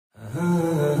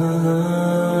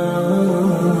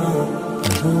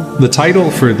The title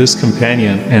for this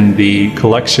companion in the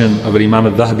collection of Imam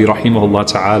al-Dhahabi rahimahullah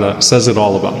ta'ala says it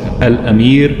all about him.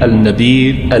 Al-Amir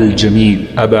al-Nabil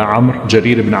al-Jamil Aba Amr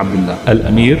Jarir ibn Abdullah.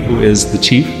 Al-Amir, who is the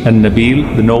chief,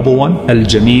 al-Nabil, the noble one,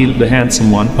 al-Jamil, the handsome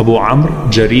one, Abu Amr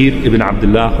Jarir ibn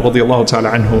Abdullah radiyallahu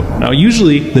ta'ala anhu. Now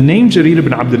usually the name Jarir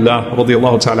ibn Abdullah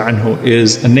radiyallahu ta'ala anhu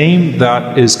is a name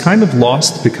that is kind of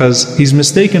lost because he's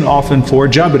mistaken often for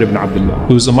Jabir ibn Abdullah,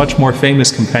 who's a much more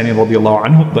famous companion radiyallahu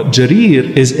anhu. But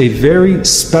Jarir is a very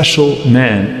special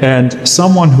man and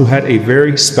someone who had a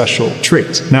very special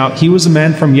trait. Now he was a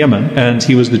man from Yemen and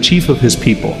he was the chief of his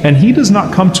people, and he does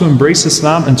not come to embrace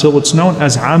Islam until what's known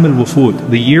as Am al-Wufud,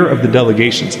 the year of the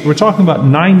delegations. We're talking about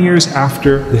 9 years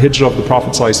after the hijrah of the Prophet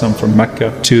ﷺ from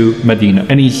Mecca to Medina,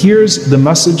 and he hears the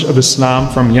message of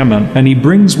Islam from Yemen, and he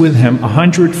brings with him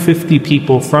 150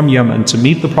 people from Yemen to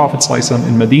meet the Prophet ﷺ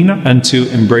in Medina and to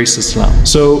embrace Islam.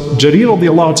 So Jarir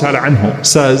radiallahu ta'ala anhu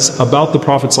says about the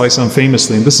Prophet ﷺ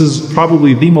famously, and this is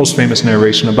probably the most famous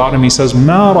narration about him, he says,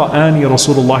 "Ma ra'ani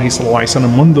Rasulullah sallallahu alaihi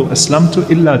wasallam mundu aslamtu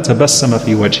illa tabassama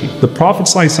fi wajhi." The Prophet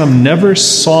ﷺ never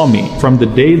saw me from the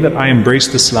day that I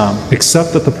embraced Islam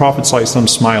except that the Prophet ﷺ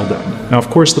smiled at me. Now of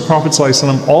course the Prophet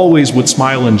ﷺ always would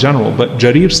smile in general, but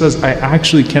Jarir says, I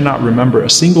actually cannot remember a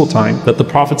single time that the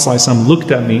Prophet ﷺ looked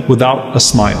at me without a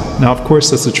smile. Now of course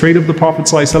that's a trait of the Prophet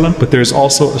ﷺ, but there's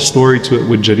also a story to it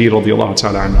with Jarir radiallahu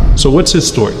ta'ala anhu. So what's his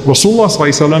story? Rasulullah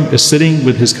ﷺ is sitting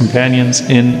with his companions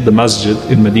in the masjid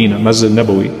in Medina, Masjid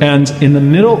Nabawi, and in the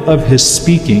middle of his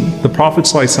speaking, the Prophet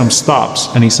ﷺ stops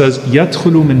and he says,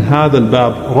 يَدْخُلُ مِنْ هَذَا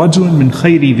الْبَابِ رَجُلٌ مِنْ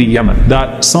خَيْرِ ذِي يَمَنٍ,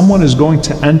 that someone is going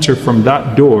to enter from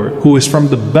that door who is from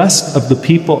the best of the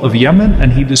people of Yemen,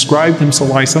 and he described him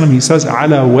ﷺ, he says,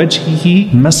 عَلَى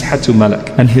وَجْهِهِ مَسْحَةُ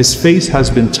مَلَكٍ, and his face has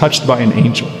been touched by an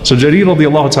angel. So Jarir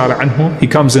radiallahu ta'ala anhu, he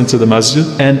comes into the masjid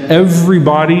and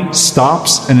everybody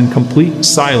stops and in complete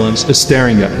silence is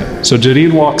staring at him. So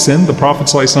Jarir walks in, the Prophet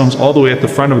ﷺ is all the way at the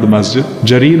front of the masjid.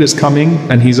 Jarir is coming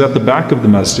and he's at the back of the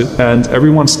masjid and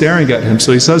everyone's staring at him.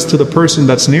 So he says to the person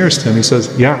that's nearest him, he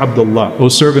says, Ya Abdullah, O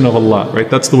servant of Allah, right?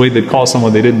 That's the way they'd call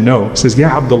someone they didn't know. He says,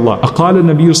 Ya Abdullah, أقال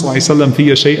النبي صلى الله عليه وسلم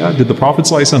فيا شيئا, did the Prophet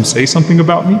ﷺ say something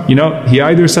about me? You know, he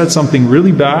either said something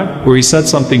really bad or he said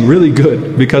something really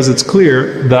good, because it's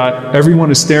clear that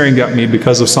everyone is staring at me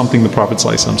because of something the Prophet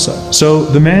ﷺ said. So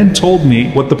the man told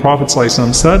me what the Prophet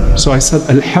ﷺ said, so I said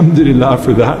Alhamdulillah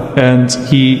for that, and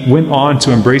he went on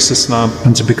to embrace Islam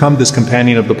and to become this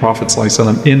companion of the Prophet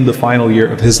ﷺ in the final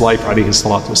year of his life alayhi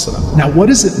salatu wasalam. Now what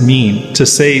does it mean to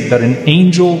say that an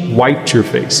angel wiped your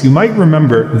face? You might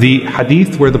remember the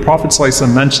hadith where the Prophet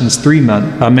ﷺ mentions 3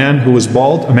 men, a man who was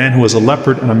bald, a man who was a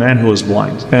leopard, and a man who was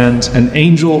blind, and an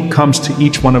angel comes to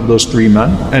each one of those 3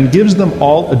 men and gives them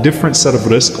all a different set of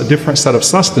rizq, a different set of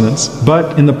sustenance.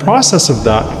 But in the process of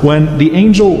that, when the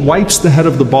angel wipes the head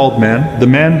of the bald man, the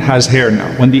man has hair now.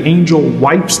 When the angel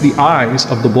wipes the eyes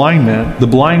of the blind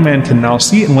man can now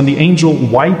see. And when the angel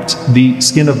wiped the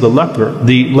skin of the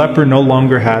leper no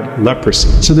longer had leprosy.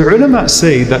 So the ulama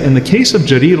say that in the case of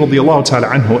Jarir radiallahu ta'ala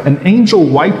anhu, an angel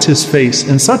wiped his face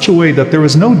in such a way that there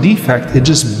was no defect, it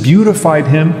just beautified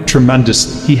him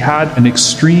tremendously. He had an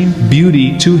extreme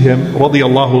beauty to him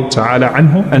radiallahu ta'ala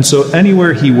anhu, and so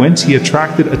anywhere he went, he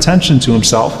attracted attention to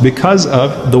himself because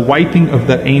of the wiping of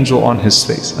that angel on his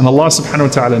face. And Allah subhanahu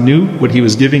wa ta'ala knew what he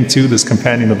was giving to this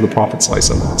companion of the Prophet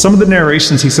ﷺ. Some of the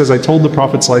narrations, he says, I told the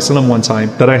Prophet ﷺ one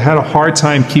time that I had a hard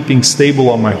time keeping stable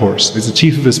on my horse. He's the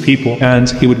chief of his people and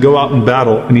he would go out in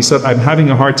battle, and he said, I'm having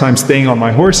a hard time staying on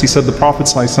my horse. He said the Prophet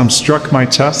ﷺ struck my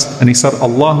chest and he said,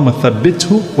 Allahumma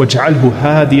thabbithu waj'alhu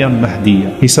hadiyan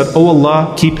mahdiya. He said, Oh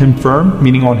Allah, keep him firm,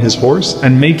 meaning on his horse,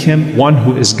 and make him one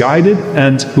who is guided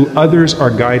and who others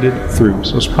are guided through.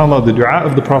 So subhanAllah, the dua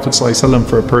of the Prophet ﷺ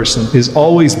for a person is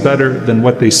always better than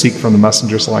what they seek from the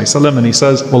Messenger ﷺ. And he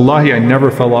says, Wallahi, I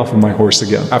never fell off of my horse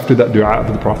again after that dua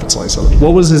of the Prophet ﷺ.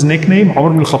 What was his nickname?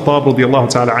 Umar ibn al-Khattab radiallahu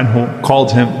ta'ala anhu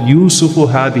called him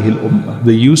Yusufu hadihi al-Ummah,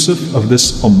 the Yusuf of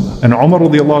this Ummah. And Umar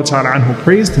radiallahu ta'ala anhu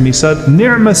praised him. He said,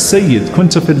 Ni'ma sayyid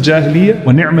kunta fil jahiliyyah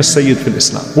wa ni'ma sayyid fil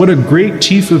Islam. What a great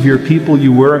chief of your people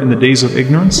you were in the days of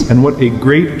ignorance, and what a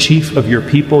great chief of your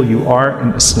people you are in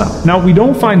Islam. Now we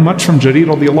don't find much from Jarir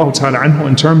radiallahu ta'ala anhu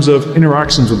in terms of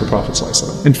interactions with the Prophet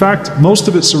ﷺ. In fact, most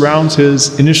of it surrounds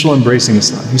his initial embracing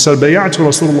Islam. He said, Bay'atu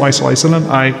Rasulullah ﷺ,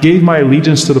 I gave my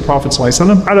allegiance to the Prophet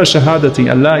ﷺ, ala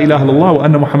shahadati an la ilaha illallah wa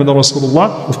anna Muhammadan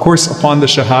Rasulullah. Of course, upon the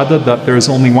shahada that there is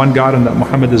only one God and that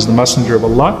Muhammad is the messenger of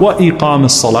Allah. Wa iqam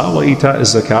الصلاة وإيتاء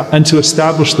الزكاة, and to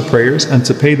establish the prayers and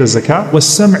to pay the zakah,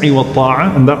 والسمع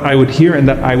والطاعة, and that I would hear and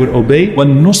that I would obey,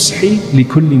 والنصح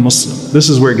لكل Muslim. This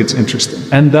is where it gets interesting.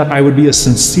 And that I would be a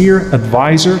sincere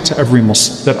advisor to every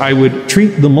Muslim, that I would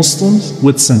treat the Muslims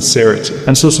with sincerity.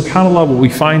 And so subhanAllah, what we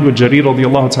find with Jarir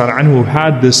radiallahu ta'ala anhu, who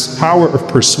had this power of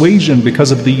persuasion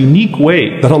because of the unique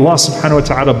way that Allah subhanahu wa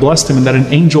ta'ala blessed him, and that an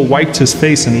angel wiped his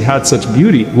face and he had such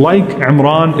beauty. Like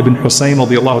Imran ibn Hussein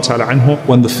radiallahu ta'ala anhu,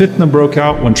 when the fitna broke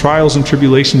out, when trials and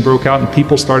tribulation broke out and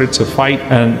people started to fight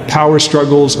and power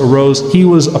struggles arose, he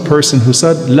was a person who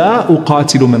said, La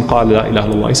uqatilu man qala la ilaha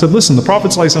illallah. He said, listen, the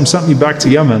Prophet ﷺ sent me back to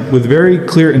Yemen with very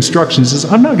clear instructions. He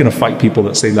says, I'm not going to fight people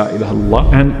that say la ilaha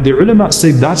illallah. And the ulama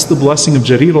say that's the blessing of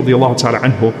Jarir radiallahu ta'ala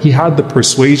anhu. He had the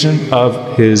persuasion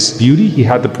of his beauty, he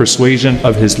had the persuasion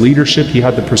of his leadership, he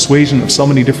had the persuasion of so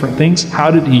many different things. How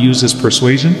did he use his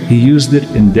persuasion? He used it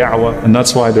in da'wah, and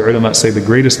that's why the ulama say the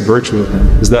greatest virtue of him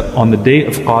is that on the day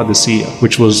of Qadisiyah,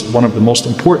 which was one of the most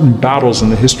important battles in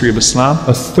the history of Islam,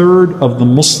 a third of the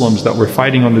Muslims that were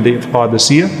fighting on the day of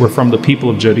Qadisiyah were from the people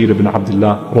of Jarir ibn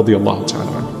Abdullah radiallahu ta'ala.